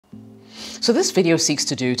So this video seeks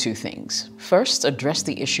to do two things. First, address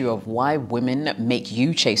the issue of why women make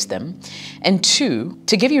you chase them. And two,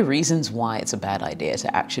 to give you reasons why it's a bad idea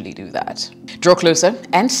to actually do that. Draw closer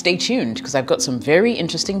and stay tuned because I've got some very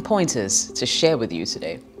interesting pointers to share with you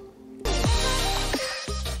today.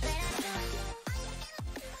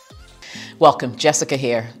 Welcome, Jessica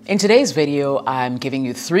here. In today's video, I'm giving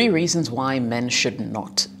you 3 reasons why men should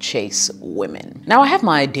not chase women. Now, I have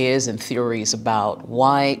my ideas and theories about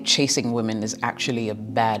why chasing women is actually a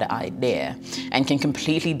bad idea and can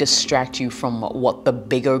completely distract you from what the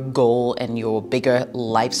bigger goal and your bigger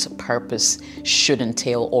life's purpose should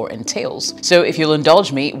entail or entails. So if you'll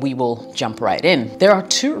indulge me, we will jump right in. There are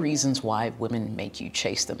 2 reasons why women make you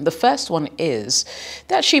chase them. The first one is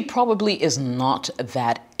that she probably is not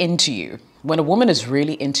that into you. When a woman is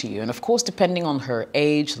really into you, and of course, depending on her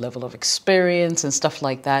age, level of experience and stuff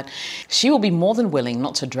like that, she will be more than willing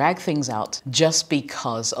not to drag things out just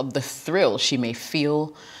because of the thrill she may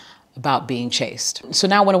feel about being chased. So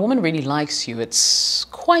now when a woman really likes you, it's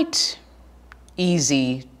quite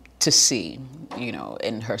easy to see, you know,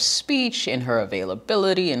 in her speech, in her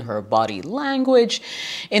availability, in her body language,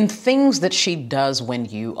 in things that she does when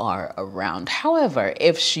you are around. However,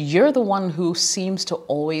 if you're the one who seems to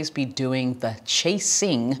always be doing the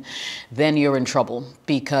chasing, then you're in trouble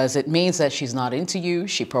because it means that she's not into you.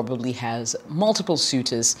 She probably has multiple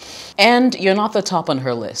suitors and you're not the top on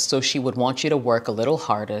her list. So she would want you to work a little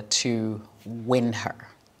harder to win her.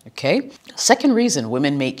 Okay. Second reason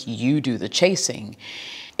women make you do the chasing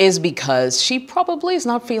is because she probably is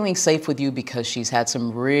not feeling safe with you because she's had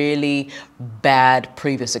some really bad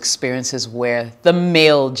previous experiences where the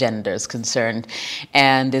male gender is concerned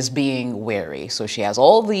and is being wary. So she has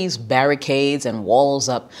all these barricades and walls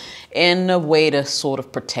up in a way to sort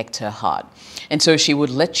of protect her heart. And so she would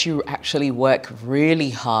let you actually work really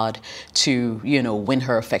hard to, you know, win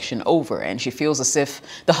her affection over. And she feels as if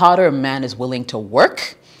the harder a man is willing to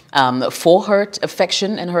work for her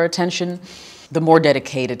affection and her attention, the more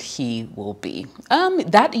dedicated he will be.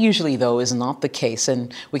 That usually, though, is not the case.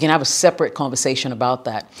 And we can have a separate conversation about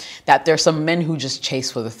that. That there are some men who just chase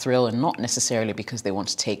for the thrill and not necessarily because they want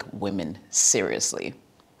to take women seriously.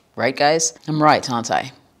 Right, guys? I'm right, aren't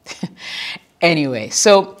I? Anyway,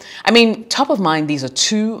 so, I mean, top of mind, these are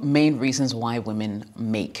 2 main reasons why women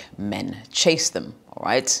make men chase them, all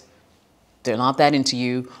right? They're not that into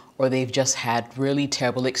you, or they've just had really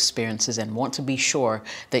terrible experiences and want to be sure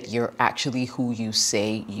that you're actually who you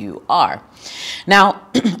say you are. Now,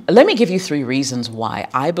 let me give you 3 reasons why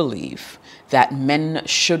I believe that men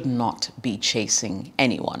should not be chasing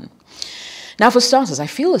anyone. Now, for starters, I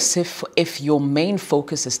feel as if your main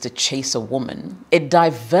focus is to chase a woman, it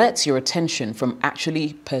diverts your attention from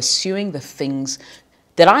actually pursuing the things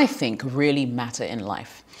that I think really matter in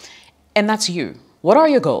life. And that's you. What are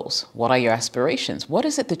your goals? What are your aspirations? What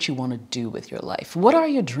is it that you want to do with your life? What are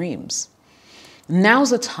your dreams?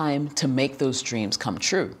 Now's the time to make those dreams come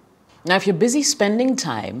true. Now, if you're busy spending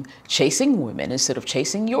time chasing women instead of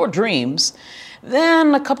chasing your dreams,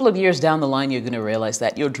 then a couple of years down the line, you're going to realize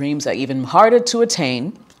that your dreams are even harder to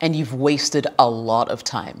attain and you've wasted a lot of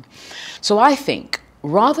time. So I think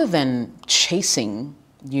rather than chasing,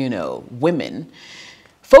 you know, women,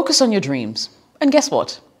 focus on your dreams. And guess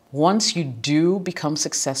what? Once you do become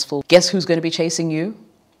successful, guess who's going to be chasing you?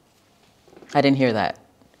 I didn't hear that.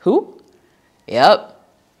 Who? Yep,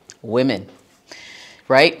 women,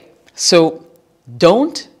 right? So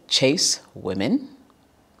don't chase women,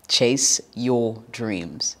 chase your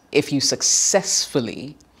dreams. If you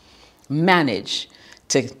successfully manage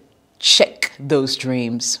to check those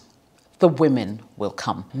dreams, the women will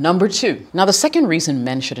come. Number 2. Now, the second reason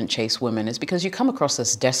men shouldn't chase women is because you come across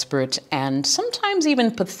as desperate and sometimes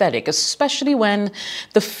even pathetic, especially when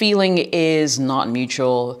the feeling is not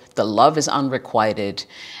mutual, the love is unrequited,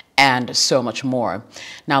 and so much more.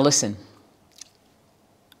 Now, listen.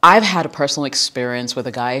 I've had a personal experience with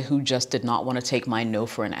a guy who just did not want to take my no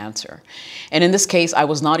for an answer. And in this case, I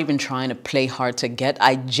was not even trying to play hard to get.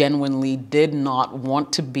 I genuinely did not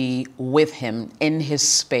want to be with him in his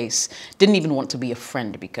space. Didn't even want to be a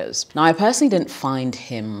friend because. Now, I personally didn't find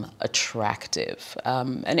him attractive.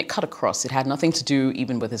 And it cut across. It had nothing to do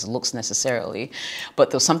even with his looks necessarily. But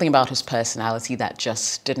there was something about his personality that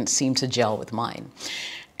just didn't seem to gel with mine.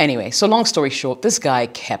 Anyway, so long story short, this guy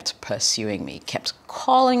kept pursuing me, kept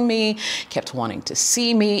calling me, kept wanting to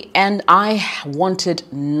see me, and I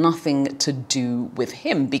wanted nothing to do with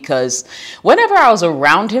him because whenever I was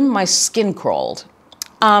around him, my skin crawled.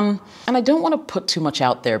 And I don't want to put too much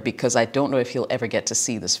out there because I don't know if he'll ever get to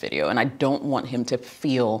see this video, and I don't want him to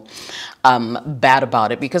feel bad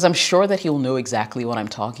about it, because I'm sure that he'll know exactly what I'm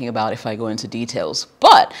talking about if I go into details.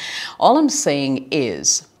 But all I'm saying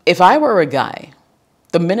is, if I were a guy,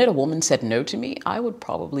 the minute a woman said no to me, I would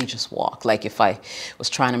probably just walk. Like if I was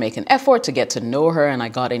trying to make an effort to get to know her and I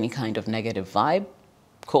got any kind of negative vibe,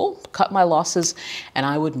 cool, cut my losses, and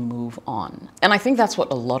I would move on. And I think that's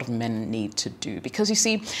what a lot of men need to do, because you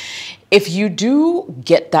see, if you do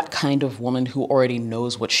get that kind of woman who already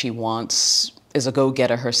knows what she wants, is a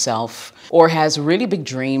go-getter herself, or has really big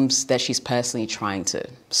dreams that she's personally trying to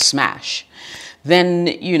smash, then,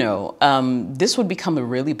 you know, this would become a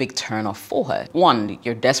really big turnoff for her. One,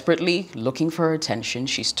 you're desperately looking for her attention.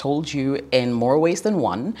 She's told you in more ways than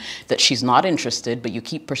one that she's not interested, but you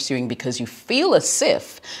keep pursuing because you feel as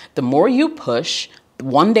if the more you push,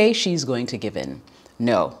 one day she's going to give in.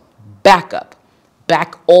 No, back up.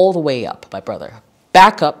 Back all the way up, my brother.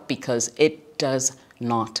 Back up, because it does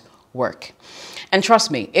not work. And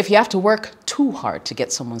trust me, if you have to work too hard to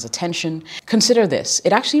get someone's attention, consider this.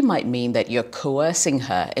 It actually might mean that you're coercing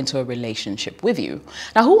her into a relationship with you.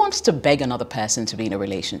 Now, who wants to beg another person to be in a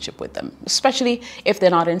relationship with them, especially if they're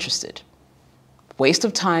not interested? Waste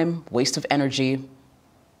of time, waste of energy,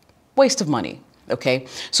 waste of money, okay?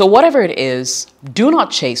 So whatever it is, do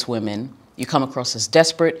not chase women. You come across as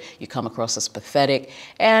desperate, you come across as pathetic,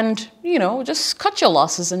 and, you know, just cut your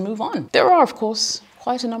losses and move on. There are, of course,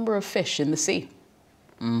 quite a number of fish in the sea.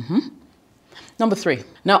 Number 3.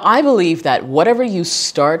 Now, I believe that whatever you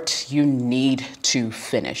start, you need to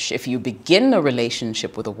finish. If you begin a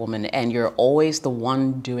relationship with a woman and you're always the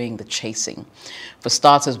one doing the chasing, for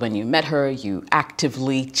starters, when you met her, you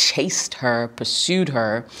actively chased her, pursued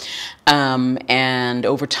her, and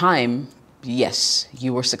over time, yes,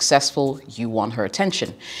 you were successful, you won her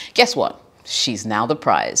attention. Guess what? She's now the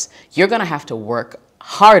prize. You're gonna have to work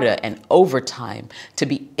harder and overtime to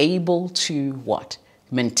be able to what?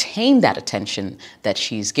 Maintain that attention that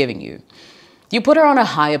she's giving you. You put her on a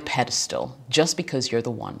higher pedestal just because you're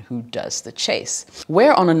the one who does the chase.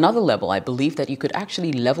 Where on another level, I believe that you could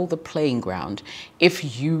actually level the playing ground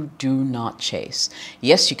if you do not chase.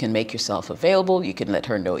 Yes, you can make yourself available, you can let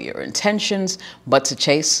her know your intentions, but to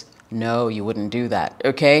chase, no, you wouldn't do that,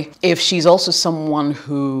 okay? If she's also someone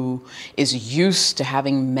who is used to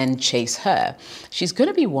having men chase her, she's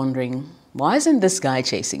gonna be wondering, why isn't this guy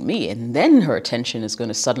chasing me? And then her attention is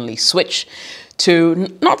gonna suddenly switch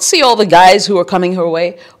to not see all the guys who are coming her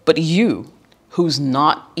way, but you, who's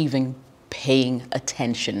not even paying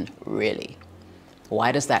attention, really.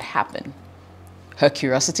 Why does that happen? Her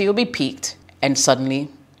curiosity will be piqued, and suddenly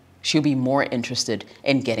she'll be more interested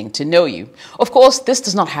in getting to know you. Of course, this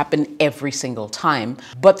does not happen every single time,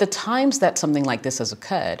 but the times that something like this has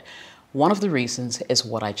occurred, one of the reasons is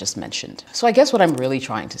what I just mentioned. So I guess what I'm really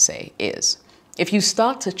trying to say is, if you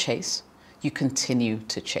start to chase, you continue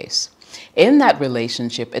to chase. In that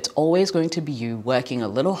relationship, it's always going to be you working a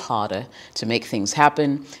little harder to make things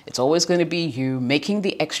happen. It's always going to be you making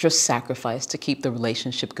the extra sacrifice to keep the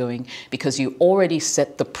relationship going because you already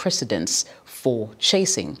set the precedence for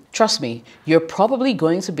chasing. Trust me, you're probably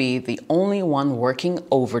going to be the only one working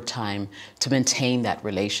overtime to maintain that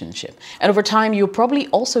relationship. And over time, you'll probably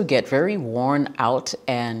also get very worn out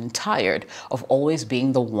and tired of always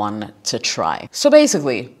being the one to try. So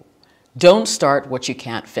basically, don't start what you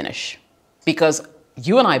can't finish, because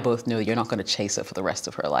you and I both know you're not going to chase her for the rest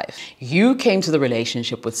of her life. You came to the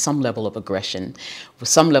relationship with some level of aggression, with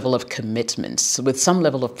some level of commitments, with some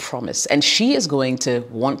level of promise, and she is going to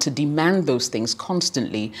want to demand those things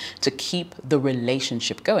constantly to keep the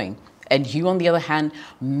relationship going. And you, on the other hand,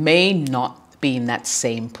 may not be in that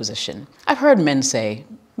same position. I've heard men say,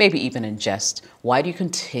 maybe even in jest, why do you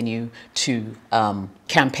continue to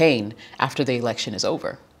campaign after the election is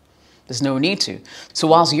over? There's no need to. So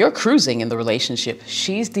whilst you're cruising in the relationship,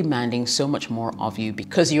 she's demanding so much more of you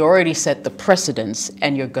because you already set the precedence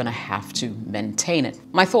and you're gonna have to maintain it.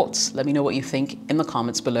 My thoughts, let me know what you think in the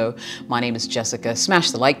comments below. My name is Jessica.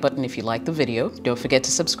 Smash the like button if you like the video. Don't forget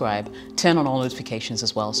to subscribe. Turn on all notifications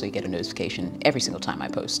as well so you get a notification every single time I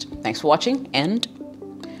post. Thanks for watching, and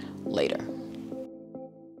later.